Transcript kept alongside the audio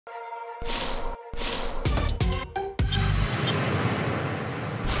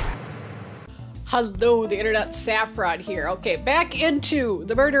Hello, the internet, Saffron here. Okay, back into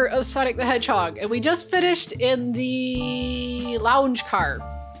the murder of Sonic the Hedgehog. And we just finished in the lounge car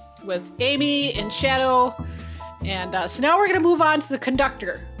with Amy and Shadow. And so now we're gonna move on to the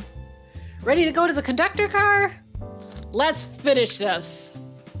conductor. Ready to go to the conductor car? Let's finish this.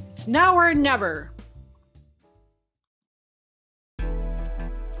 It's now or never.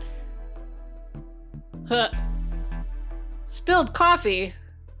 Huh. Spilled coffee?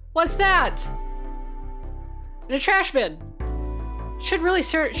 What's that? In a trash bin. Should really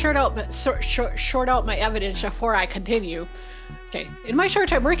short out my evidence before I continue. Okay, in my short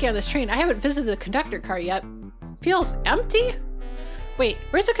time working on this train, I haven't visited the conductor car yet. Feels empty? Wait,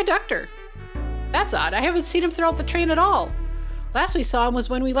 where's the conductor? That's odd, I haven't seen him throughout the train at all. Last we saw him was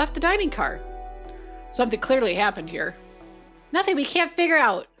when we left the dining car. Something clearly happened here. Nothing we can't figure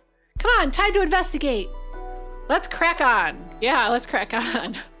out. Come on, time to investigate. Let's crack on. Yeah, let's crack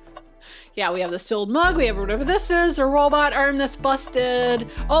on. Yeah, we have the spilled mug, we have whatever this is, a robot arm that's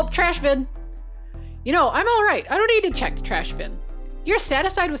busted. Oh, trash bin. You know, I'm all right. I don't need to check the trash bin. You're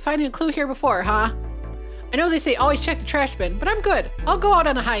satisfied with finding a clue here before, huh? I know they say always check the trash bin, but I'm good. I'll go out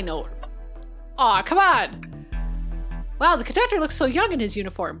on a high note. Aw, come on. Wow, the conductor looks so young in his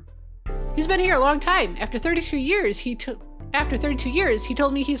uniform. He's been here a long time. After 32 years, he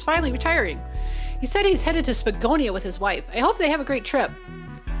told me he's finally retiring. He said he's headed to Spagonia with his wife. I hope they have a great trip.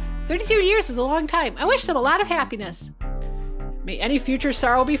 32 years is a long time. I wish them a lot of happiness. May any future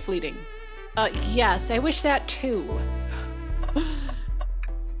sorrow be fleeting. Yes, I wish that too.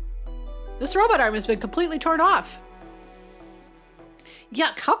 This robot arm has been completely torn off.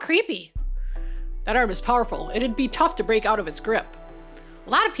 Yuck, how creepy. That arm is powerful. It'd be tough to break out of its grip. A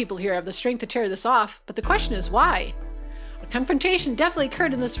lot of people here have the strength to tear this off, but the question is why? A confrontation definitely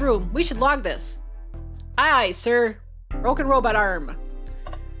occurred in this room. We should log this. Aye, aye, sir. Broken robot arm.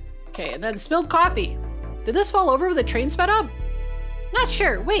 Okay, and then spilled coffee. Did this fall over when the train sped up? Not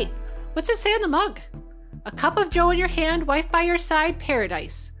sure. Wait, what's it say on the mug? A cup of joe in your hand, wife by your side,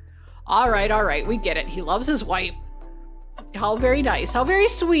 paradise. All right, we get it. He loves his wife. How very nice, how very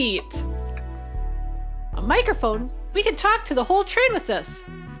sweet. A microphone? We could talk to the whole train with this.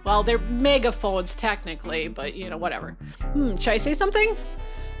 Well, they're megaphones technically, but you know, whatever. Should I say something?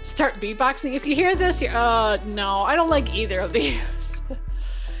 Start beatboxing. If you hear this, you're, no, I don't like either of these.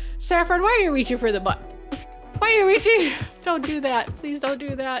 Saffron, why are you reaching for the button? Why are you reaching? Don't do that. Please don't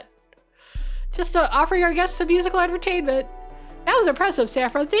do that. Just offering our guests some musical entertainment. That was impressive,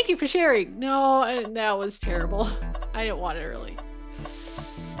 Saffron. Thank you for sharing. No, that was terrible. I didn't want it really.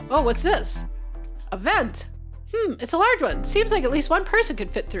 Oh, what's this? A vent. It's a large one. Seems like at least one person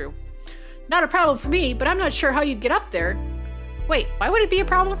could fit through. Not a problem for me, but I'm not sure how you'd get up there. Wait, why would it be a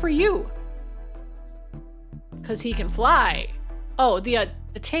problem for you? Because he can fly. Oh, the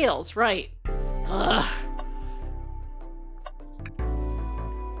tails, right. Ugh.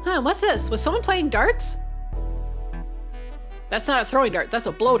 Huh, what's this? Was someone playing darts? That's not a throwing dart, that's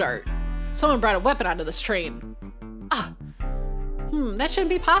a blow dart. Someone brought a weapon onto this train. That shouldn't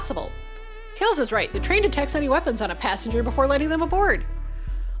be possible. Tails is right, the train detects any weapons on a passenger before letting them aboard.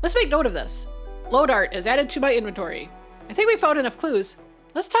 Let's make note of this. Blow dart is added to my inventory. I think we found enough clues.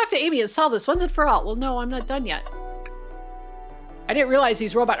 Let's talk to Amy and solve this once and for all. Well, no, I'm not done yet. I didn't realize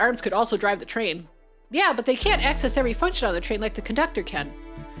these robot arms could also drive the train. Yeah, but they can't access every function on the train like the conductor can.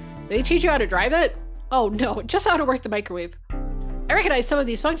 They teach you how to drive it? Oh no, just how to work the microwave. I recognize some of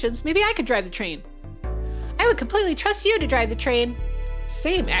these functions. Maybe I could drive the train. I would completely trust you to drive the train.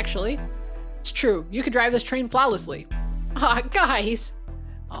 Same, actually. It's true, you could drive this train flawlessly. Ah, guys.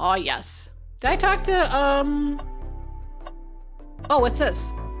 Oh, yes. Did I talk to, Oh, what's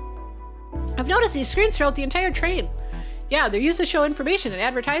this? I've noticed these screens throughout the entire train. Yeah, they're used to show information and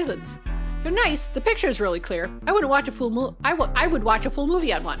advertisements. They're nice, the picture is really clear. I would watch a full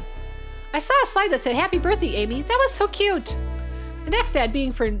movie on one. I saw a slide that said, "Happy birthday, Amy." That was so cute. The next ad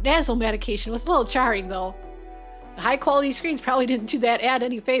being for nasal medication was a little jarring, though. The high-quality screens probably didn't do that ad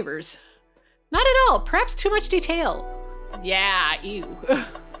any favors. Not at all, perhaps too much detail. Yeah, ew.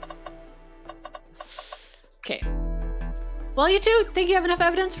 Okay. Well, you two, think you have enough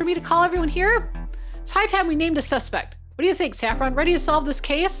evidence for me to call everyone here? It's high time we named a suspect. What do you think, Saffron? Ready to solve this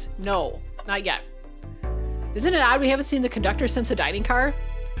case? No, not yet. Isn't it odd we haven't seen the conductor since the dining car?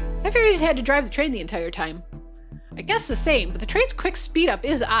 I figured he's had to drive the train the entire time. I guess the same, but the train's quick speed up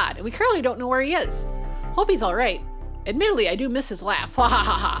is odd, and we currently don't know where he is. Hope he's alright. Admittedly, I do miss his laugh. Ha ha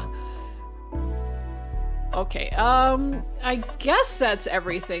ha ha. Okay, I guess that's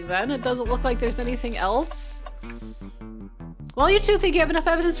everything then. It doesn't look like there's anything else. Well, you two think you have enough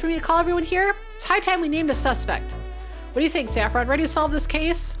evidence for me to call everyone here? It's high time we named a suspect. What do you think, Saffron? Ready to solve this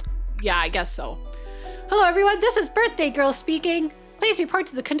case? Yeah, I guess so. Hello, everyone. This is Birthday Girl speaking. Please report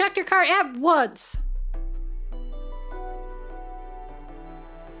to the conductor car at once.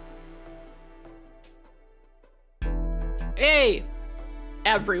 Hey,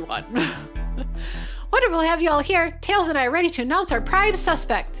 everyone. Wonderful to have you all here. Tails and I are ready to announce our prime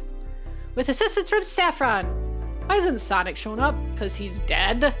suspect. With assistance from Saffron. Why isn't Sonic showing up? Because he's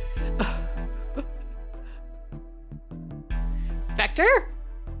dead. Vector?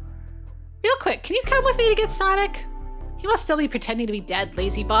 Real quick, can you come with me to get Sonic? He must still be pretending to be dead,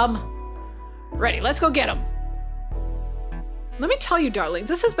 lazy bum. Ready, let's go get him. Let me tell you, darlings,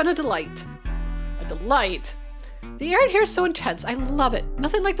 this has been a delight. A delight? The air in here is so intense. I love it.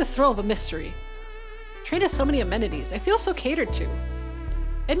 Nothing like the thrill of a mystery. The train has so many amenities. I feel so catered to.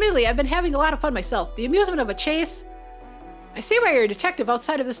 Admittedly, I've been having a lot of fun myself. The amusement of a chase. I see why you're a detective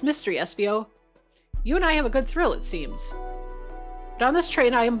outside of this mystery, Espio. You and I have a good thrill, it seems. But on this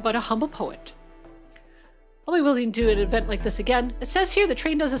train, I am but a humble poet. I'll be willing to do an event like this again. It says here the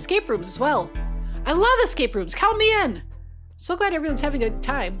train does escape rooms as well. I love escape rooms. Count me in. So glad everyone's having a good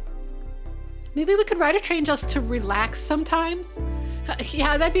time. Maybe we could ride a train just to relax sometimes?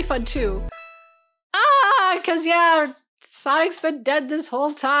 Yeah, that'd be fun too. Because yeah, Sonic's been dead this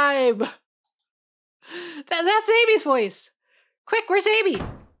whole time. That's Amy's voice. Quick, where's Amy?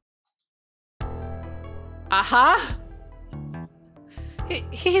 Uh-huh.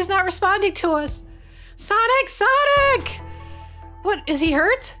 He's not responding to us. Sonic! Sonic! What, is he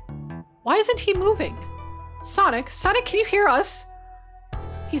hurt? Why isn't he moving? Sonic, can you hear us?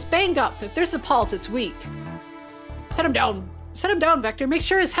 He's banged up. If there's a pulse, it's weak. Set him down. Set him down, Vector. Make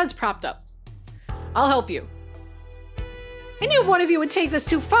sure his head's propped up. I'll help you. I knew one of you would take this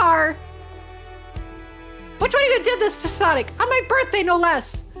too far. Which one of you did this to Sonic? On my birthday, no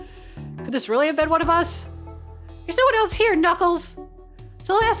less. Could this really have been one of us? There's no one else here, Knuckles.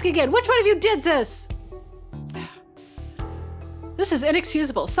 So I'll ask again, which one of you did this? This is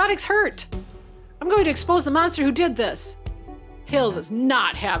inexcusable. Sonic's hurt. I'm going to expose the monster who did this. Tails is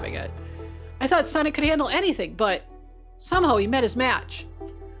not having it. I thought Sonic could handle anything, but somehow he met his match.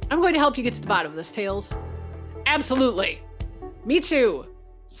 I'm going to help you get to the bottom of this, Tails. Absolutely. Me too.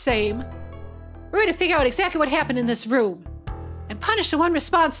 Same. We're going to figure out exactly what happened in this room and punish the one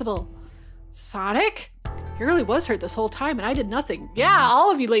responsible. Sonic? He really was hurt this whole time and I did nothing. Yeah, all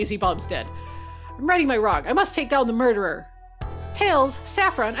of you lazy bums did. I'm righting my wrong. I must take down the murderer. Tails,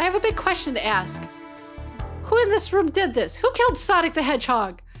 Saffron, I have a big question to ask. Who in this room did this? Who killed Sonic the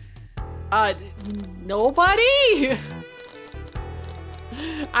Hedgehog? Nobody?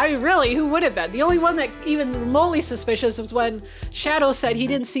 I mean, really, who would have been? The only one that even remotely suspicious was when Shadow said he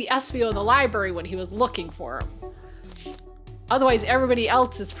didn't see Espio in the library when he was looking for him. Otherwise, everybody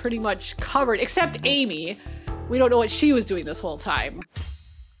else is pretty much covered, except Amy. We don't know what she was doing this whole time.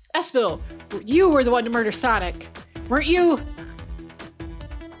 Espio, you were the one to murder Sonic, weren't you?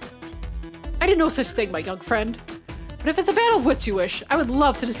 I didn't know such thing, my young friend. But if it's a battle of wits you wish, I would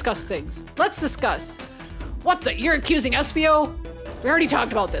love to discuss things. Let's discuss. What the? You're accusing Espio? We already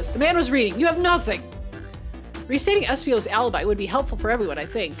talked about this. The man was reading. You have nothing. Restating Espio's alibi would be helpful for everyone, I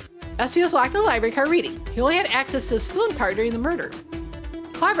think. Espio's locked in the library car reading. He only had access to the saloon car during the murder.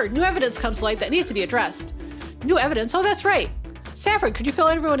 However, new evidence comes to light that needs to be addressed. New evidence? Oh, that's right. Saffron, could you fill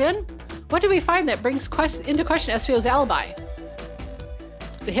everyone in? What did we find that brings into question Espio's alibi?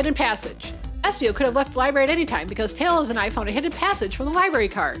 The hidden passage. Espio could have left the library at any time because Tails and I found a hidden passage from the library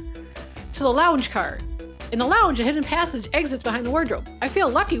car to the lounge car. In the lounge, a hidden passage exits behind the wardrobe. I feel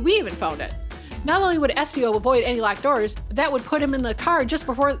lucky we even found it. Not only would Espio avoid any locked doors, but that would put him in the car just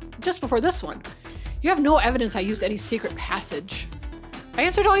before this one. You have no evidence I used any secret passage. I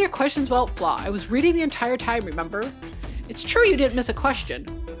answered all your questions without flaw. I was reading the entire time, remember? It's true you didn't miss a question,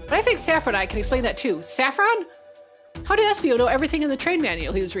 but I think Saffron and I can explain that too. Saffron? How did Espio know everything in the train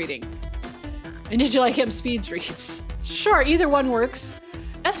manual he was reading? And did you like him speed reads? Sure, either one works.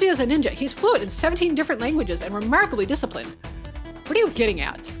 Espio's a ninja. He's fluent in 17 different languages and remarkably disciplined. What are you getting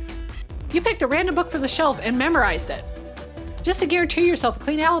at? You picked a random book from the shelf and memorized it. Just to guarantee yourself a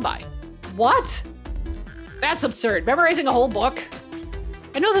clean alibi. What? That's absurd. Memorizing a whole book?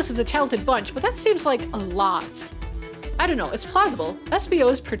 I know this is a talented bunch, but that seems like a lot. I don't know. It's plausible. Espio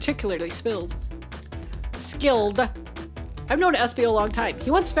is particularly skilled. I've known Espio a long time.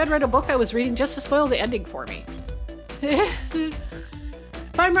 He once sped-read a book I was reading just to spoil the ending for me.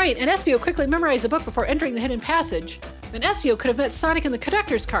 If I'm right, and Espio quickly memorized the book before entering the hidden passage, then Espio could have met Sonic in the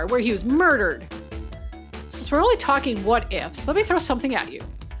conductor's car where he was murdered. Since we're only talking what-ifs, let me throw something at you.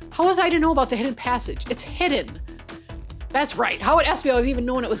 How was I to know about the hidden passage? It's hidden. That's right. How would Espio have even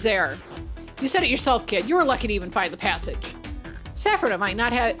known it was there? You said it yourself, kid. You were lucky to even find the passage. Saffron might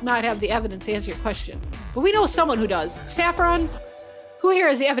not have the evidence to answer your question, but we know someone who does. Saffron? Who here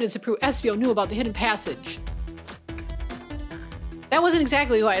has the evidence to prove Espio knew about the hidden passage? That wasn't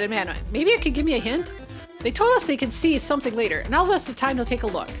exactly what I meant. Maybe it could give me a hint? They told us they could see something later, and now that's the time to take a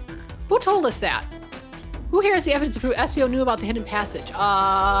look. Who told us that? Who here has the evidence to prove Espio knew about the hidden passage?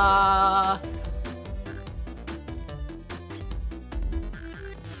 Now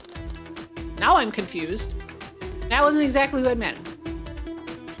I'm confused. That wasn't exactly what I meant.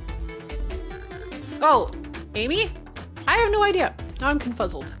 Oh, Amy? I have no idea. Now I'm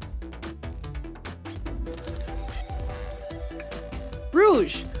confuzzled.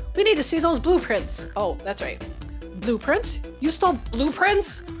 Rouge, we need to see those blueprints. Oh, that's right. Blueprints? You stole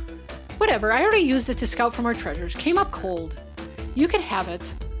blueprints? Whatever, I already used it to scout for more treasures. Came up cold. You can have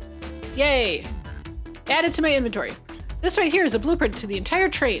it. Yay. Add it to my inventory. This right here is a blueprint to the entire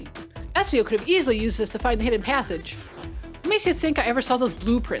train. Espio could have easily used this to find the hidden passage. What makes you think I ever saw those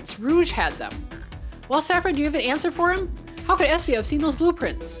blueprints? Rouge had them. Well, Saffron, do you have an answer for him? How could Espio have seen those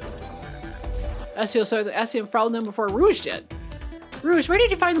blueprints? Espio saw that Espio found them before Rouge did. Rouge, where did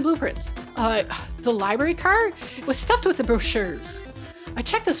you find the blueprints? The library car? It was stuffed with the brochures. I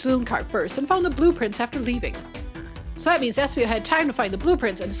checked the saloon car first and found the blueprints after leaving. So that means Espio had time to find the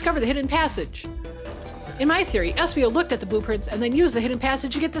blueprints and discover the hidden passage. In my theory, Espio looked at the blueprints and then used the hidden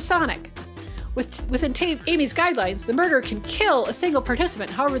passage to get to Sonic. Within Amy's guidelines, the murderer can kill a single participant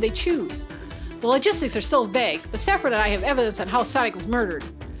however they choose. The logistics are still vague, but Saffron and I have evidence on how Sonic was murdered.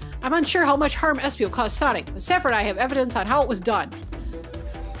 I'm unsure how much harm Espio caused Sonic, but Saffron and I have evidence on how it was done.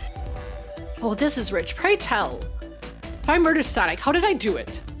 Oh, this is rich. Pray tell. If I murdered Sonic, how did I do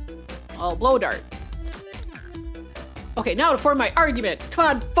it? Oh, blow dart. Okay, now to form my argument. Come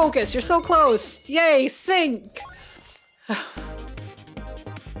on, focus. You're so close. Yay, think.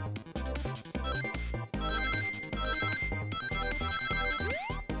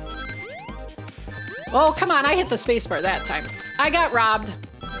 Oh, come on. I hit the spacebar that time. I got robbed.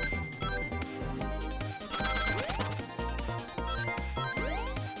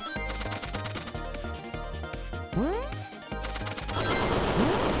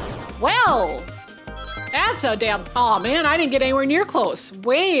 Well, that's a damn... Aw, man, I didn't get anywhere near close.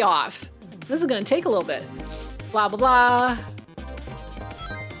 Way off. This is gonna take a little bit. Blah, blah, blah.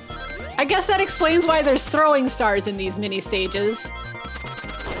 I guess that explains why there's throwing stars in these mini stages.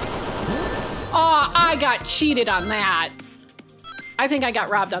 Aw, I got cheated on that. I think I got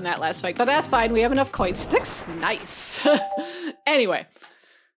robbed on that last fight, but that's fine. We have enough coin sticks. Nice. Anyway.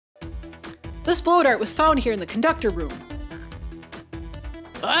 This blow dart was found here in the conductor room.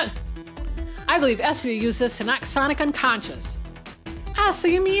 What? I believe Espio used this to knock Sonic unconscious. Ah, so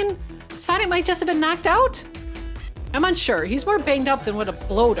you mean Sonic might just have been knocked out? I'm unsure. He's more banged up than what a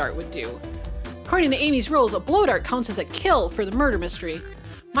blow dart would do. According to Amy's rules, a blow dart counts as a kill for the murder mystery.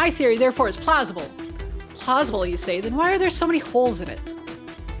 My theory, therefore, is plausible. Plausible, you say? Then why are there so many holes in it?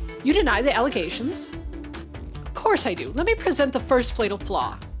 You deny the allegations? Of course I do. Let me present the first fatal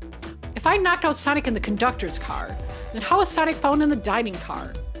flaw. If I knocked out Sonic in the conductor's car, then how was Sonic found in the dining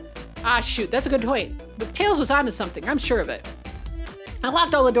car? Ah, shoot, that's a good point. But Tails was onto something, I'm sure of it. I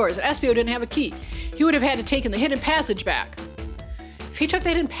locked all the doors, and Espio didn't have a key. He would have had to take the hidden passage back. If he took the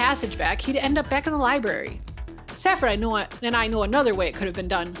hidden passage back, he'd end up back in the library. Saffron and I know another way it could have been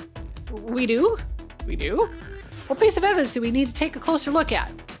done. We do? We do? What piece of evidence do we need to take a closer look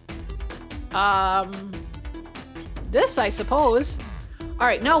at? This, I suppose. All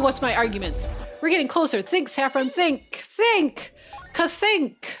right, now what's my argument? We're getting closer. Think, Saffron, think. Think.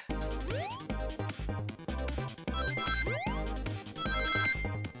 Ka-think.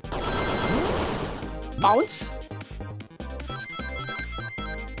 Bounce.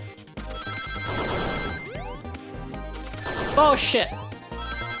 Oh, shit.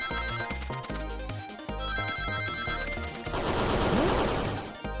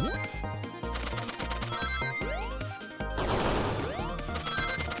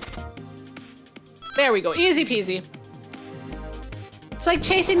 There we go. Easy peasy. It's like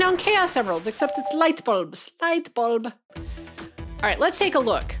chasing down Chaos Emeralds, except it's light bulbs. Light bulb. All right, let's take a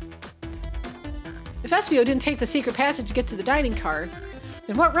look. If Espio didn't take the secret passage to get to the dining car,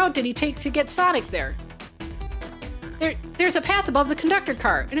 then what route did he take to get Sonic there? There's a path above the conductor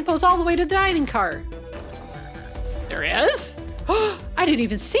car, and it goes all the way to the dining car. There is? I didn't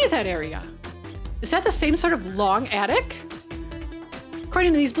even see that area. Is that the same sort of long attic?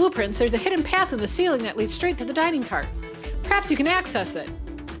 According to these blueprints, there's a hidden path in the ceiling that leads straight to the dining car. Perhaps you can access it.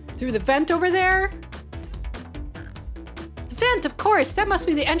 Through the vent over there? The vent, of course. That must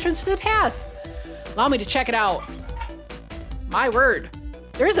be the entrance to the path. Allow me to check it out. My word.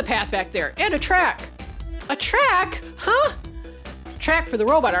 There is a path back there, and a track. A track? Huh? track for the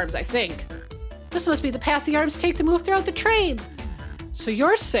robot arms, I think. This must be the path the arms take to move throughout the train. So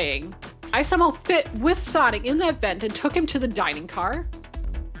you're saying I somehow fit with Sonic in that vent and took him to the dining car?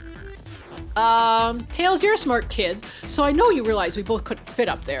 Tails, you're a smart kid, so I know you realize we both couldn't fit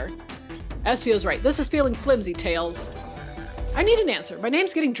up there. Espio's right. This is feeling flimsy, Tails. I need an answer. My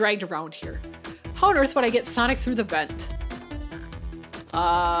name's getting dragged around here. How on earth would I get Sonic through the vent?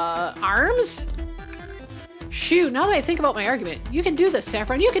 Arms? Shoot, now that I think about my argument, you can do this,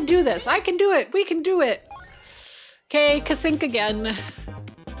 Saffron. You can do this. I can do it. We can do it. Okay, think again.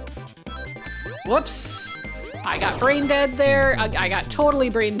 Whoops. I got brain dead there. I got totally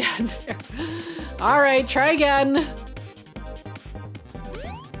brain dead there. All right, try again.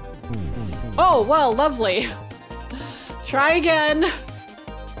 Oh, well, lovely. Try again.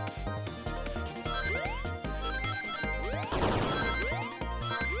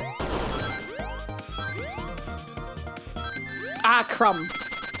 Ah, crumb.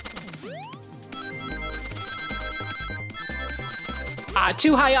 Ah,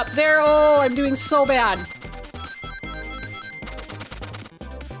 too high up there. Oh, I'm doing so bad.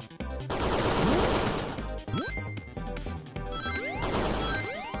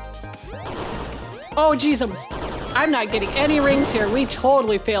 Oh, jeezums. I'm not getting any rings here. We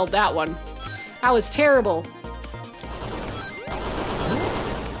totally failed that one. That was terrible.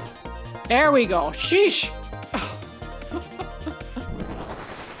 There we go. Sheesh.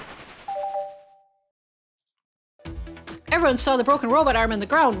 Everyone saw the broken robot arm on the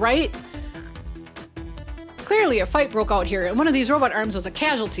ground, right? Clearly a fight broke out here, and one of these robot arms was a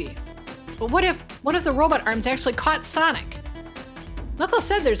casualty. But what if the robot arms actually caught Sonic? Knuckles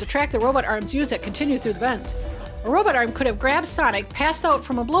said there's a track the robot arms use that continues through the vent. A robot arm could have grabbed Sonic, passed out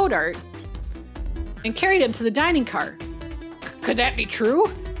from a blow dart, and carried him to the dining car. Could that be true?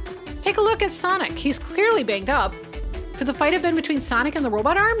 Take a look at Sonic. He's clearly banged up. Could the fight have been between Sonic and the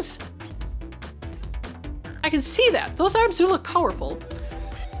robot arms? I can see that. Those arms do look powerful.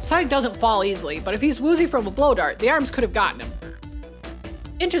 Sonic doesn't fall easily, but if he's woozy from a blow dart, the arms could have gotten him.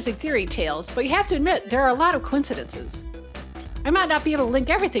 Interesting theory, Tails, but you have to admit there are a lot of coincidences. I might not be able to link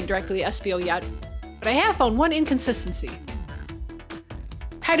everything directly to Espio yet, but I have found one inconsistency.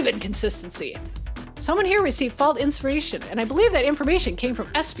 Kind of inconsistency. Someone here received false information, and I believe that information came from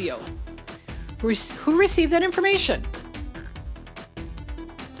Espio. Who received that information?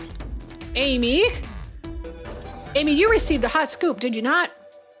 Amy? Amy, you received the hot scoop, did you not?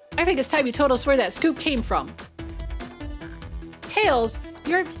 I think it's time you told us where that scoop came from. Tails,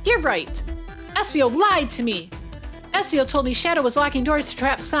 you're right. Espio lied to me. Espio told me Shadow was locking doors to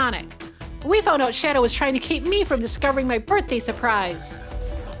trap Sonic. But we found out Shadow was trying to keep me from discovering my birthday surprise.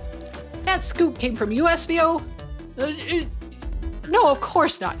 That scoop came from you, Espio? No, of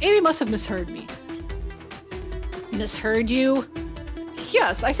course not. Amy must have misheard me. Misheard you?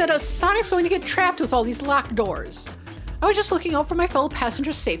 Yes, I said Sonic's going to get trapped with all these locked doors. I was just looking out for my fellow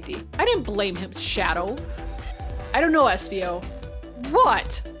passenger's safety. I didn't blame him, Shadow. I don't know, Espio.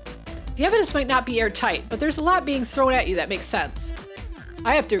 What? The evidence might not be airtight, but there's a lot being thrown at you that makes sense.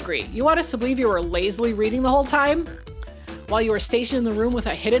 I have to agree. You want us to believe you were lazily reading the whole time? While you were stationed in the room with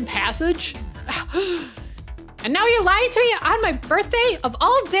a hidden passage? And now you're lying to me on my birthday of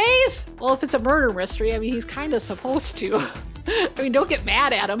all days? Well, if it's a murder mystery, I mean, he's kind of supposed to. I mean, don't get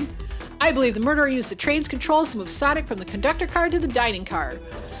mad at him. I believe the murderer used the train's controls to move Sonic from the conductor car to the dining car,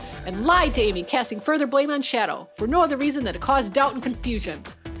 and lied to Amy, casting further blame on Shadow, for no other reason than to cause doubt and confusion.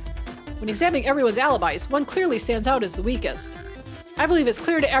 When examining everyone's alibis, one clearly stands out as the weakest. I believe it's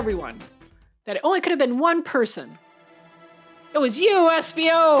clear to everyone that it only could have been one person. It was you,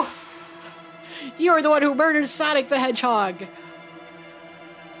 Espio! You were the one who murdered Sonic the Hedgehog.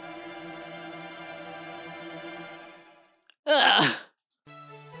 Ugh.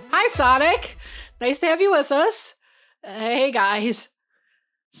 Hi, Sonic. Nice to have you with us. Hey, guys.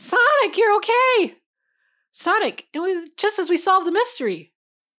 Sonic, you're okay. Sonic, it was just as we solved the mystery.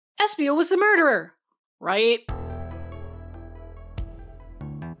 Espio was the murderer, right?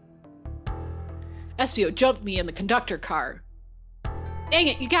 Espio jumped me in the conductor car. Dang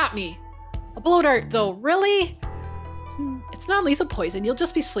it, you got me. A blow dart, though, really? It's non-lethal poison. You'll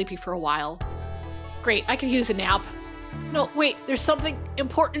just be sleepy for a while. Great, I could use a nap. No, wait, there's something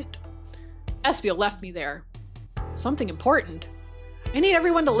important. Espio left me there. Something important? I need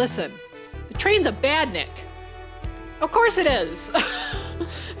everyone to listen. The train's a badnik. Of course it is.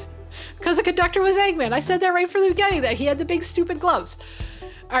 Because the conductor was Eggman. I said that right from the beginning, that he had the big stupid gloves.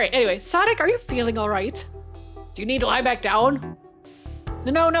 All right, anyway, Sonic, are you feeling all right? Do you need to lie back down?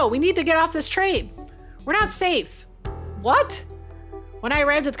 No, we need to get off this train. We're not safe. What? When I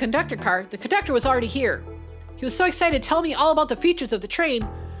arrived at the conductor car, the conductor was already here. He was so excited to tell me all about the features of the train,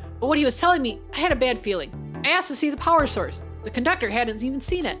 but what he was telling me, I had a bad feeling. I asked to see the power source. The conductor hadn't even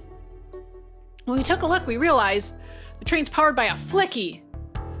seen it. When we took a look, we realized the train's powered by a flicky.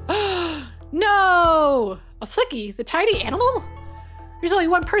 No! A flicky? The tiny animal? There's only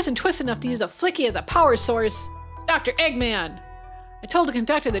one person twisted enough to use a flicky as a power source. Dr. Eggman. I told the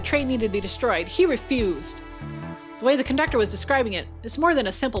conductor the train needed to be destroyed. He refused. The way the conductor was describing it, it's more than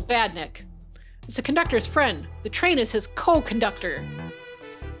a simple badnik. It's the conductor's friend. The train is his co-conductor.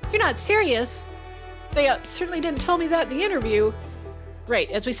 You're not serious? They certainly didn't tell me that in the interview. Right,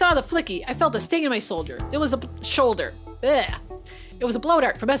 as we saw the flicky, I felt a sting in my shoulder. It was a shoulder. Ugh. It was a blow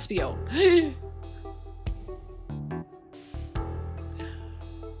dart from Espio.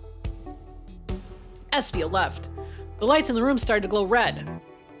 Espio left. The lights in the room started to glow red.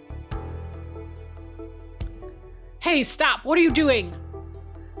 Hey, stop! What are you doing?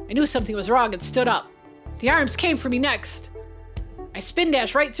 I knew something was wrong and stood up. The arms came for me next. I spin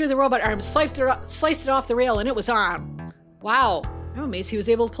dashed right through the robot arm, sliced it off the rail, and it was on. Wow, I'm amazed he was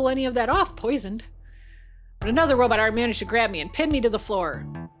able to pull any of that off, poisoned. But another robot arm managed to grab me and pin me to the floor.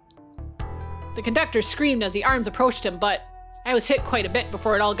 The conductor screamed as the arms approached him, but I was hit quite a bit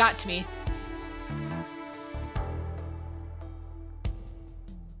before it all got to me.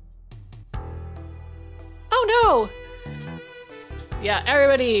 Oh no! Yeah,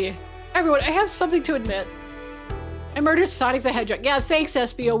 everyone, I have something to admit. I murdered Sonic the Hedgehog. Yeah, thanks,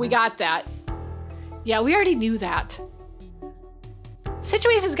 SBO, we got that. Yeah, we already knew that.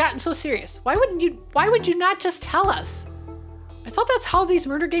 Situation's gotten so serious. Why would you not just tell us? I thought that's how these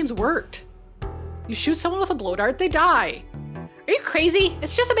murder games worked. You shoot someone with a blow dart, they die. Are you crazy?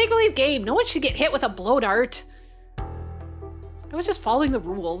 It's just a make-believe game. No one should get hit with a blow dart. I was just following the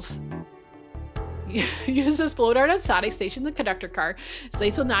rules. Use this blow dart on Sonic Station, the conductor car.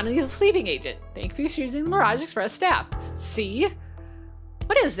 Slates will not need a sleeping agent. Thank you for using the Mirage Express staff. See?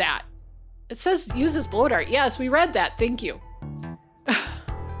 What is that? It says use this blow dart. Yes, we read that. Thank you.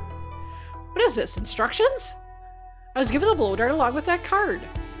 What is this? Instructions? I was given the blow dart along with that card.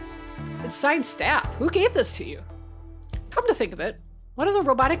 It's signed staff. Who gave this to you? Come to think of it, one of the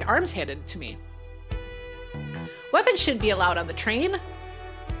robotic arms handed it to me. Weapons shouldn't be allowed on the train.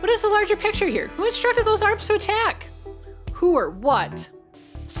 What is the larger picture here? Who instructed those arms to attack? Who or what?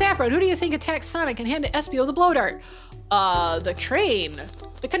 Saffron, who do you think attacked Sonic and handed Espio the blow dart? The train.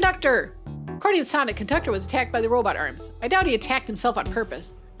 The conductor. According to Sonic, the conductor was attacked by the robot arms. I doubt he attacked himself on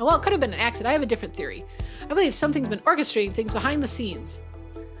purpose. And while it could have been an accident, I have a different theory. I believe something's been orchestrating things behind the scenes.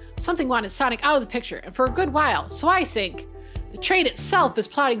 Something wanted Sonic out of the picture, and for a good while, so I think the train itself is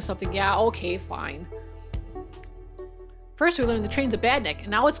plotting something. Yeah, okay, fine. First we learned the train's a badnik, and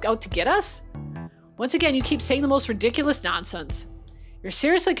now it's out to get us? Once again, you keep saying the most ridiculous nonsense. You're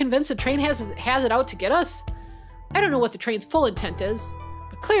seriously convinced the train has it out to get us? I don't know what the train's full intent is,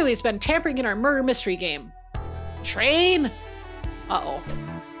 but clearly it's been tampering in our murder mystery game. Train? Uh-oh.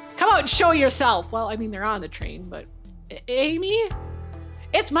 Come out and show yourself! Well, I mean, they're on the train, but... Amy?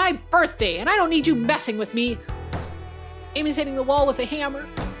 It's my birthday, and I don't need you messing with me. Amy's hitting the wall with a hammer.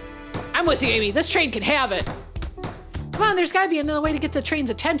 I'm with you, Amy. This train can have it. Come on, there's gotta be another way to get the train's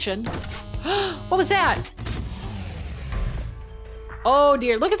attention. What was that? Oh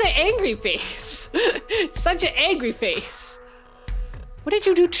dear, look at the angry face. Such an angry face. What did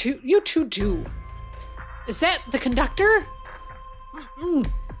you two do? Is that the conductor?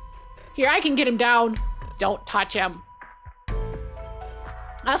 Here, I can get him down. Don't touch him.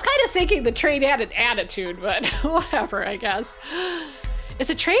 I was kind of thinking the train had an attitude, but whatever, I guess. Is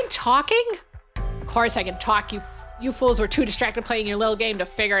the train talking? Of course I can talk, you fools were too distracted playing your little game to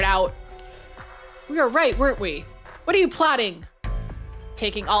figure it out. We were right, weren't we? What are you plotting?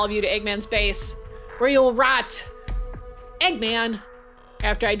 Taking all of you to Eggman's base, where you will rot. Eggman,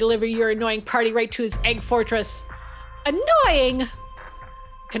 after I deliver your annoying party right to his egg fortress. Annoying?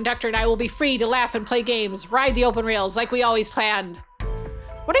 Conductor and I will be free to laugh and play games, ride the open rails like we always planned.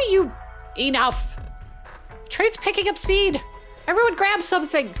 What are you? Enough. Train's picking up speed. Everyone grab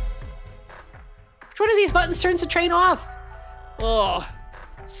something. Which one of these buttons turns the train off? Oh,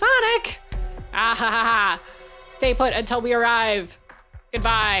 Sonic. Ah ha ha ha. Stay put until we arrive.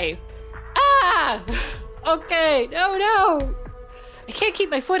 Goodbye. Ah! Okay, no. I can't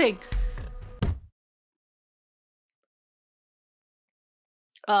keep my footing.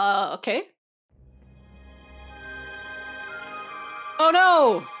 Okay. Oh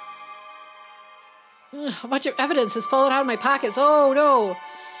no! A bunch of evidence has fallen out of my pockets. Oh no!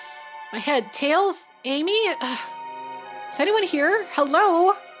 My head. Tails? Amy? Is anyone here?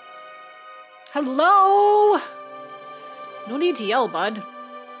 Hello? Hello? No need to yell, bud.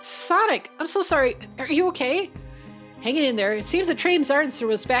 Sonic, I'm so sorry. Are you okay? Hanging in there. It seems the train's answer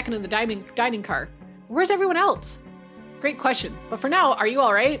was back in the dining car. Where's everyone else? Great question. But for now, are you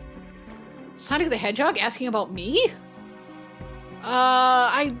alright? Sonic the Hedgehog asking about me?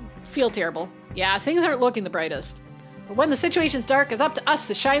 I feel terrible. Yeah, things aren't looking the brightest. But when the situation's dark, it's up to us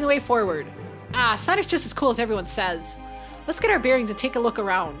to shine the way forward. Sonic's just as cool as everyone says. Let's get our bearings and take a look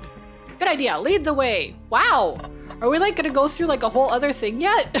around. Good idea. Lead the way. Wow. Are we like gonna go through like a whole other thing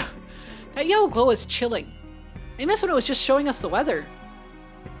yet? That yellow glow is chilling. I miss when it was just showing us the weather.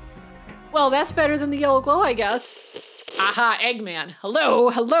 Well, that's better than the yellow glow, I guess. Aha, Eggman. Hello,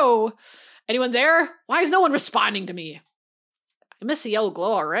 hello. Anyone there? Why is no one responding to me? I miss the yellow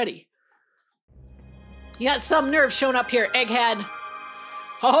glow already. You got some nerve showing up here, Egghead.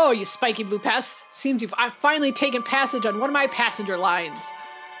 Oh, you spiky blue pest. Seems you've finally taken passage on one of my passenger lines.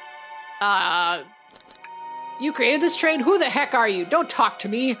 You created this train? Who the heck are you? Don't talk to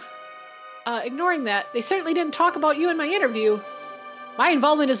me. Ignoring that, they certainly didn't talk about you in my interview. My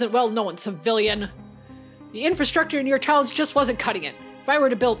involvement isn't well known, civilian. The infrastructure in your towns just wasn't cutting it. If I were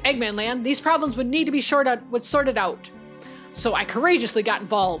to build Eggman Land, these problems would need to be sorted out. So I courageously got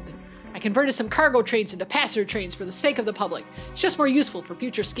involved. I converted some cargo trains into passenger trains for the sake of the public. It's just more useful for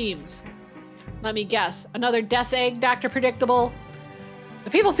future schemes. Let me guess. Another death egg, Dr. Predictable?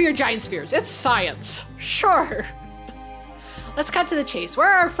 The people fear giant spheres. It's science. Sure. Let's cut to the chase. Where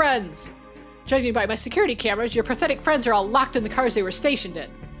are our friends? Judging by my security cameras, your pathetic friends are all locked in the cars they were stationed in.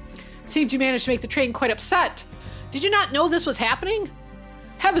 Seems you managed to make the train quite upset. Did you not know this was happening?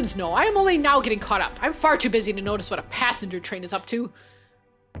 Heavens no, I am only now getting caught up. I'm far too busy to notice what a passenger train is up to.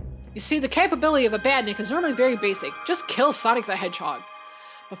 You see, the capability of a badnik is normally very basic. Just kill Sonic the Hedgehog.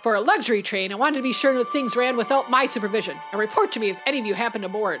 But for a luxury train, I wanted to be sure that things ran without my supervision. And report to me if any of you happen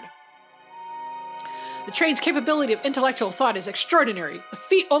aboard. The train's capability of intellectual thought is extraordinary, a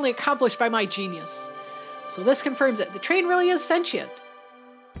feat only accomplished by my genius. So this confirms that the train really is sentient.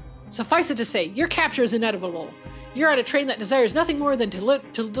 Suffice it to say, your capture is inevitable. You're on a train that desires nothing more than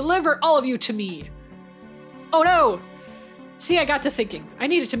to deliver all of you to me. Oh no! See, I got to thinking. I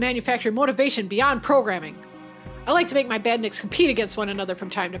needed to manufacture motivation beyond programming. I like to make my badniks compete against one another from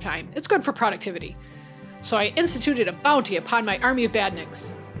time to time. It's good for productivity. So I instituted a bounty upon my army of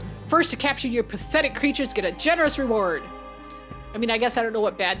badniks. First, to capture your pathetic creatures, get a generous reward. I mean, I guess I don't know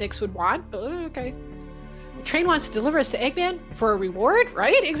what badniks would want, but okay. The train wants to deliver us to Eggman for a reward,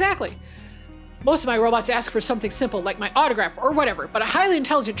 right? Exactly. Most of my robots ask for something simple, like my autograph or whatever, but a highly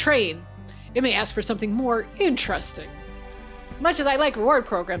intelligent train, it may ask for something more interesting. As much as I like reward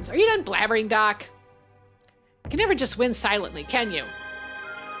programs, are you done blabbering, Doc? You can never just win silently, can you?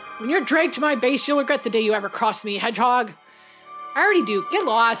 When you're dragged to my base, you'll regret the day you ever crossed me, Hedgehog. I already do. Get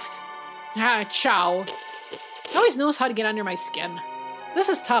lost. Ciao. He always knows how to get under my skin. This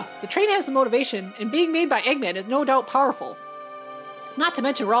is tough. The train has the motivation, and being made by Eggman is no doubt powerful. Not to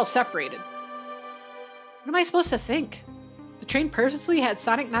mention we're all separated. What am I supposed to think? The train purposely had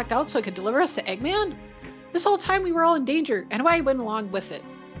Sonic knocked out so it could deliver us to Eggman? This whole time we were all in danger, and I went along with it.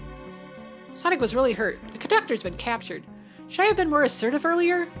 Sonic was really hurt. The conductor's been captured. Should I have been more assertive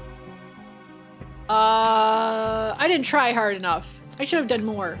earlier? I didn't try hard enough. I should have done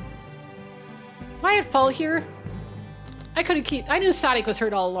more. Am I at fault here? I knew Sonic was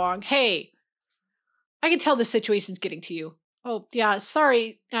hurt all along. Hey, I can tell this situation's getting to you. Oh, yeah,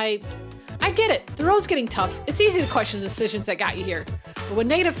 sorry. I get it. The road's getting tough. It's easy to question the decisions that got you here. But when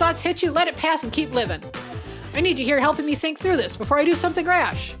negative thoughts hit you, let it pass and keep living. I need you here helping me think through this before I do something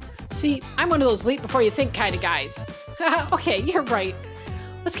rash. See, I'm one of those leap before you think kind of guys. Okay, you're right.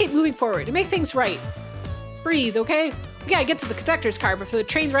 Let's keep moving forward and make things right. Breathe, okay? We gotta get to the conductor's car before the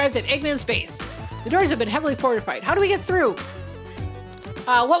train arrives at Eggman's base. The doors have been heavily fortified. How do we get through?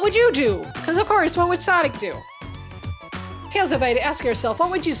 What would you do? Because of course, what would Sonic do? Tails invited to ask yourself, what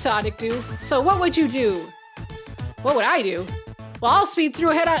would you, Sonic, do? So what would you do? What would I do? Well, I'll speed through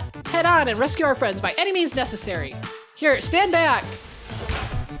head on and rescue our friends by any means necessary. Here, stand back.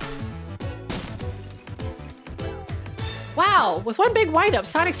 Wow, with one big wind-up,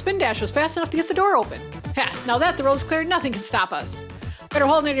 Sonic's spin dash was fast enough to get the door open. Ha, now that the road's clear, nothing can stop us. Better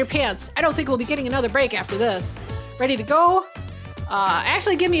hold it in your pants. I don't think we'll be getting another break after this. Ready to go?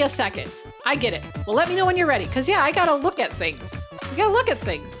 Actually, give me a second. I get it. Well, let me know when you're ready, because yeah, I gotta look at things. We gotta look at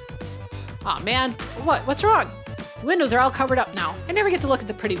things. Aw, man. What's wrong? The windows are all covered up now. I never get to look at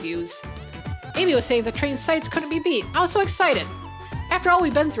the pretty views. Amy was saying the train's sights couldn't be beat. I was so excited. After all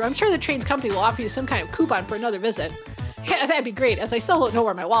we've been through, I'm sure the train's company will offer you some kind of coupon for another visit. Yeah, that'd be great, as I still don't know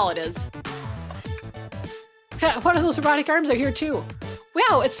where my wallet is. One of those robotic arms are here too.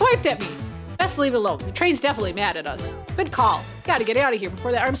 Wow, it swiped at me. Best leave it alone. The train's definitely mad at us. Good call. Gotta get out of here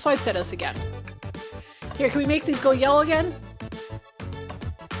before the arm swipes at us again. Here, can we make these go yellow again?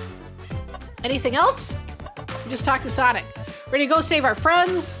 Anything else? We just talked to Sonic. Ready to go save our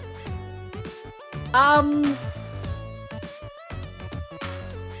friends?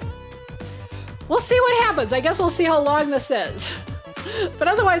 We'll see what happens. I guess we'll see how long this is. But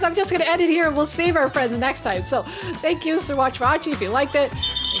otherwise, I'm just going to end it here and we'll save our friends next time. So thank you so much for watching. If you liked it,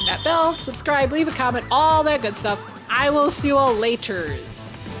 ring that bell, subscribe, leave a comment, all that good stuff. I will see you all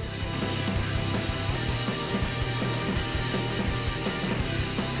laters.